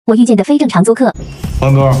我遇见的非正常租客。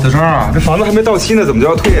王哥，小张啊，这房子还没到期呢，怎么就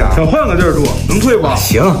要退啊？想换个地儿住，能退不？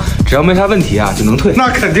行，只要没啥问题啊，就能退。那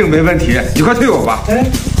肯定没问题，你快退我吧。哎，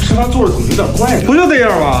吃饭坐着怎么有点怪呢？不就这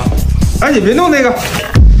样吗？哎，你别弄那个。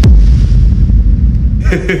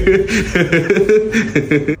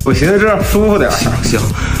我寻思这样舒服点。行，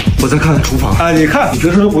我再看看厨房。啊，你看，你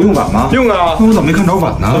平时都不用碗吗？用啊。那我怎么没看着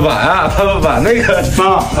碗呢？碗啊，碗那个。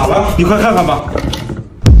妈，咋了？你快看看吧。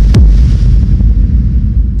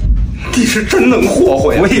你是真能霍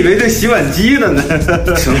霍呀！我以为这洗碗机的呢。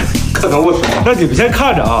行，可能我那你们先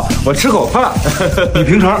看着啊，我吃口饭。你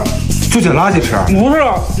平常就捡垃圾吃？不是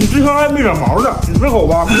啊，你之前还没长毛的，你吃口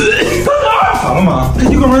吧。咋了妈？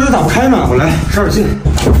这一个门咋打不开呢？我来使点劲。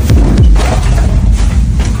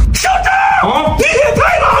小张啊，你也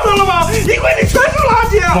太邋遢了吧！衣柜里全是垃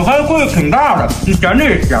圾。我还柜子挺大的，你闲着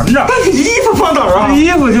也闲着。但是衣服放哪儿啊？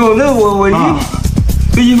衣服就那我衣服，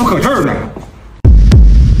这衣服搁这儿呢。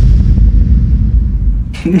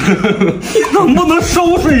你能不能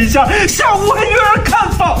收拾一下？下午还约人看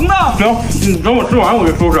房呢。行，你等我吃完我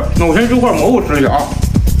就收拾。那我先揪块蘑菇吃一下啊。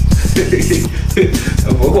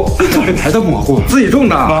蘑菇，哪来的蘑菇？自己种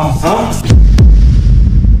的啊？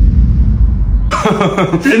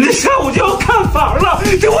人家下午就要看房了，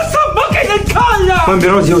这我怎么给人看呀？妈，别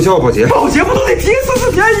着急，我叫保洁。保洁不都得提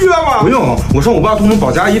14天约吗？不用，我上58同城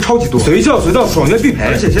保洁阿姨超级多，随叫随到，爽约必赔。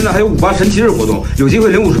而且现在还有58神奇日活动，有机会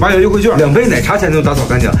领58元优惠券，2杯奶茶钱就能打扫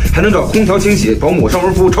干净，还能找空调清洗、保姆、上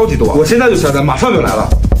门服务超级多。我现在就下单，马上就来了。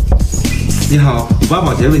你好，58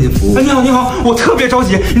保洁为您服务。哎，你好，你好，我特别着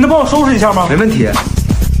急，你能帮我收拾一下吗？没问题。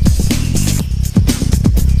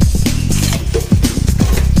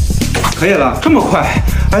可以了，这么快？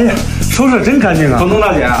哎呀，收拾的真干净啊！房东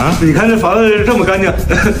大姐啊，你看这房子这么干净，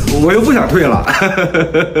我又不想退了。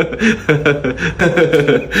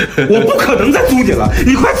我不可能再租你了，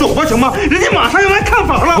你快走吧，行吗？人家马上要来看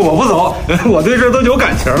房了。我不走，我对这都有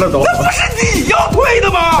感情了都。那不是你要退的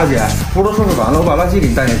吗？大姐，屋都收拾完了，我把垃圾给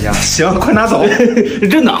你带下去啊。行，快拿走。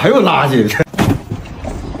这哪还有垃圾？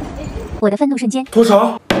我的愤怒瞬间。多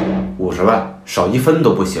少？50万，少1分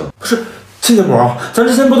都不行。不是。亲家母，咱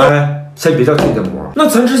之前不都……哎，先别叫亲家母，那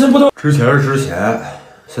咱之前不都……之前是之前，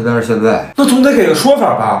现在是现在，那总得给个说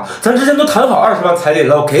法吧？咱之前都谈好20万彩礼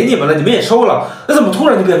了，我给你们了，你们也收了，那怎么突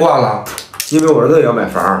然就变卦了？因为我儿子也要买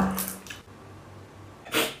房，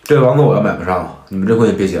这房子我要买不上，你们这婚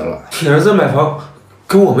也别结了。你儿子买房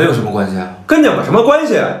跟我们有什么关系啊？跟你们什么关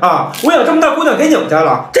系啊？我养这么大姑娘给你们家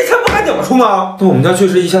了，这钱不该你们出吗？那我们家确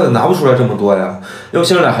实一下子拿不出来这么多呀，要不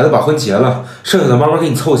先让俩孩子把婚结了，剩下的慢慢给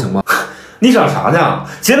你凑行吗？你想啥呢？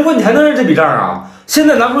结了婚你还能认这笔账啊？现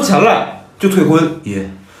在拿不出钱来就退婚。爷，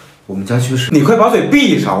我们家确实……你快把嘴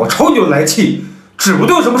闭上！我瞅你就来气，指不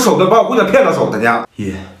定有什么手段把我姑娘骗到手的呢。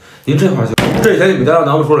爷，您这话就……这钱你们家要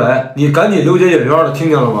拿不出来，你赶紧留结引冤的，听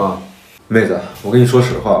见了吗？妹子，我跟你说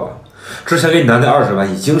实话吧，之前给你拿那20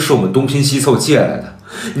万已经是我们东拼西凑借来的，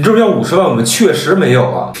你这不要50万，我们确实没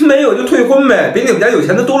有啊。没有就退婚呗，比你们家有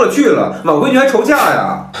钱的多了去了，晚闺女还愁嫁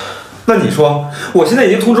呀。那你说，我现在已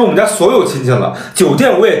经通知我们家所有亲戚了，酒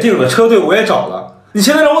店我也订了，车队我也找了，你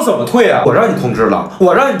现在让我怎么退啊？我让你通知了，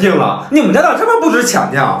我让你订了，你们家咋这么不值钱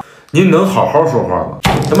呢？您能好好说话吗？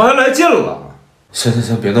怎么还来劲了？行，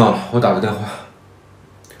别闹了，我打个电话。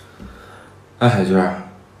哎，海娟，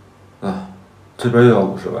啊，这边又要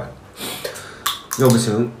50万，要不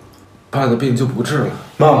行，爸的病就不治了。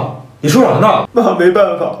妈，你说啥呢？妈，没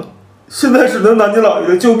办法了。现在只能拿你姥爷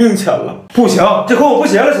的救命钱了。不行，这婚我不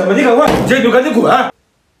结了，行吗？你赶快，你这就赶紧滚！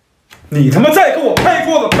你他妈再跟我拍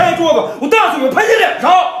桌子，我大嘴巴拍你脸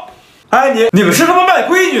上！哎，你们是他妈卖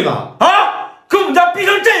闺女呢？啊，给我们家逼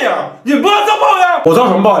成这样，你们不要遭报应？我遭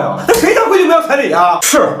什么报应？那谁家闺女不要彩礼啊？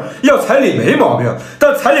是要彩礼没毛病，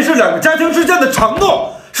但彩礼是2个家庭之间的承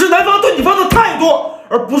诺，是男方对女方的态度，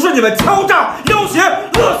而不是你们敲诈、要挟、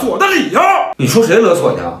勒索的理由。你说谁勒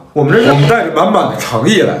索你啊？我们带着满满的诚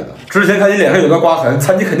意来的。之前看你脸上有段刮痕，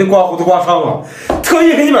猜你肯定刮胡子刮伤了，特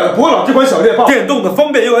意给你买的博朗这款小猎豹，电动的，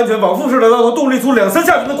方便又安全，往复式的刀头，动力粗，2、3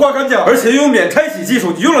下就能刮干净，而且又有免拆洗技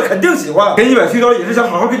术，你用了肯定喜欢。给你买剃刀也是想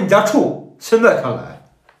好好跟你家处，现在看来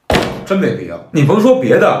真没必要。你甭说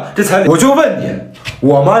别的，这彩礼我就问你，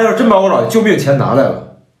我妈要是真把我姥爷救命钱拿来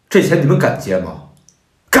了，这钱你们敢结吗？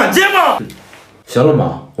敢结吗？行了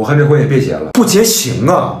妈，我看这婚也别结了，不结行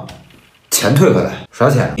啊。钱退回来，啥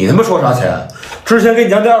钱？你他妈说啥钱？之前给你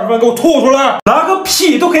家那20万给我吐出来！拿个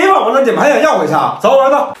屁，都给我们了，你们还想要回去？走，儿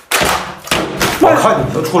子！我看你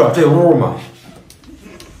们能出了这屋吗？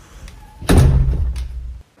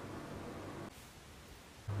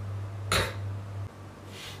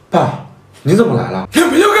爸，你怎么来了？你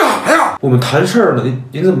们要干啥呀？我们谈事儿呢，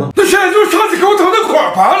您怎么？那现在就是上去给我整那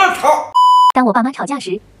款盘了，操！当我爸妈吵架时，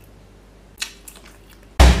你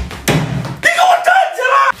给我站起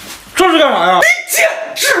来！这是干啥呀？你简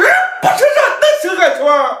直不是人的小海豚！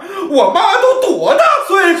我妈都多大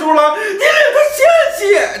岁数了，你领她献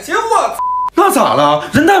血去！我操！那咋了？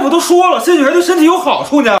人大夫都说了，献血还对身体有好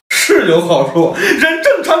处呢。是有好处，人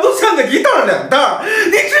正常都像个1袋2袋，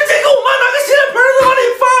你直接给我妈拿个血盆子往里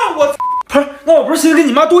放！我操！不是，那我不是寻思给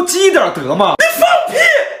你妈多积点德吗？你放屁！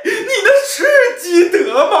你那是积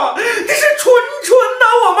德吗？你是纯拿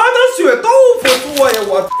我妈当血豆腐做呀！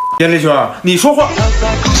我严丽娟，你说话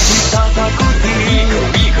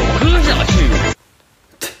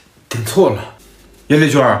点错了。严丽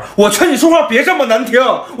娟，我劝你说话别这么难听，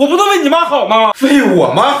我不都为你妈好吗？为我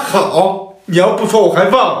妈好？你要不说我还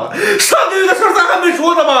忘了，上个月的事咱还没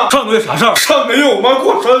说呢吗？上个月啥事儿？上个月我妈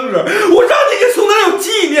过生日，我让你给送点有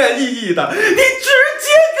纪念意义的，你直接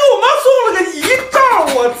给我妈送了个1罩，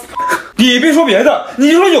我操！你别说别的，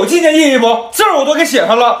你说有纪念意义不？字儿我都给写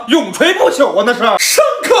上了，永垂不朽啊！那是牲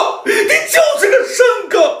口，你就是个牲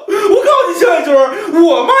口！我告诉你，小海军，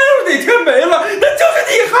我妈要是哪天没了，那就是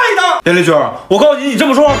你害的。严丽娟，我告诉你，你这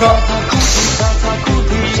么说话可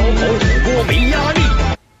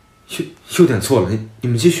又点错了，你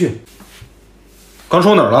们继续。刚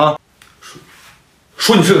说哪儿了？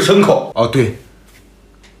说你是个牲口啊？对。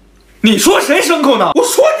你说谁牲口呢？我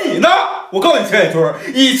说你呢。我告诉你，钱海军，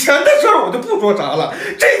以前的事儿我就不说啥了。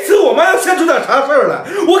这次我妈要现出点啥事儿来，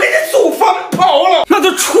我给你祖坟刨了，那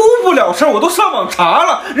就出不了事儿。我都上网查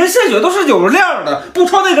了，人献血都是有量的，不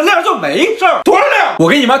超那个量就没事儿。多少量？我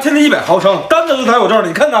给你妈添的100毫升，单子都在我这儿呢，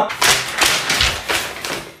你看看。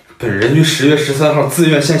本人于10月13号自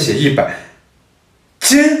愿献血100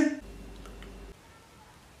斤。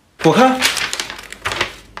我看，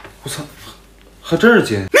我操，还真是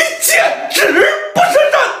斤！你简直不是人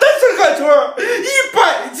的小海豚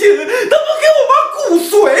，100斤，他不给我把骨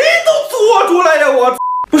髓都做出来呀！我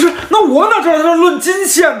不是，那我哪知道他是论斤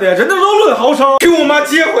献的呀？人家都论毫升。给我妈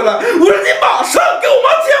接回来！我说你马上给我妈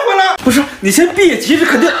接回来！不是，你先别急，这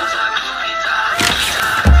肯定。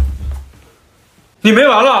你没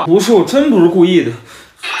完了？不是，我真不是故意的，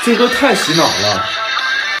这歌太洗脑了。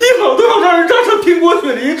一好都要让人扎成苹果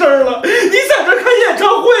雪梨汁了，你在这开演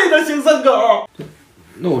唱会呢，行三狗。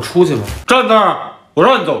那我出去吧。站那儿，我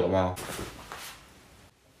让你走了吗？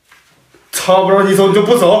操，不让你走你就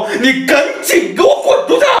不走，你赶紧给我滚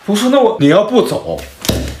出去！不是，那你要不走，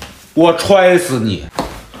我踹死你！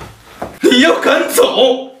你要敢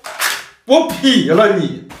走，我劈了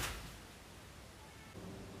你！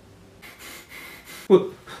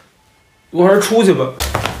我还是出去吧。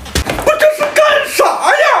我这是干啥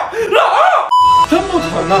呀？老，真不疼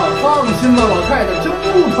呐！放心吧，老太太，真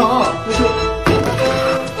不疼。这什么？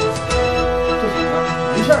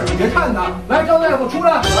没事，你别看他。来，张大夫出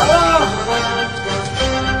来，来了。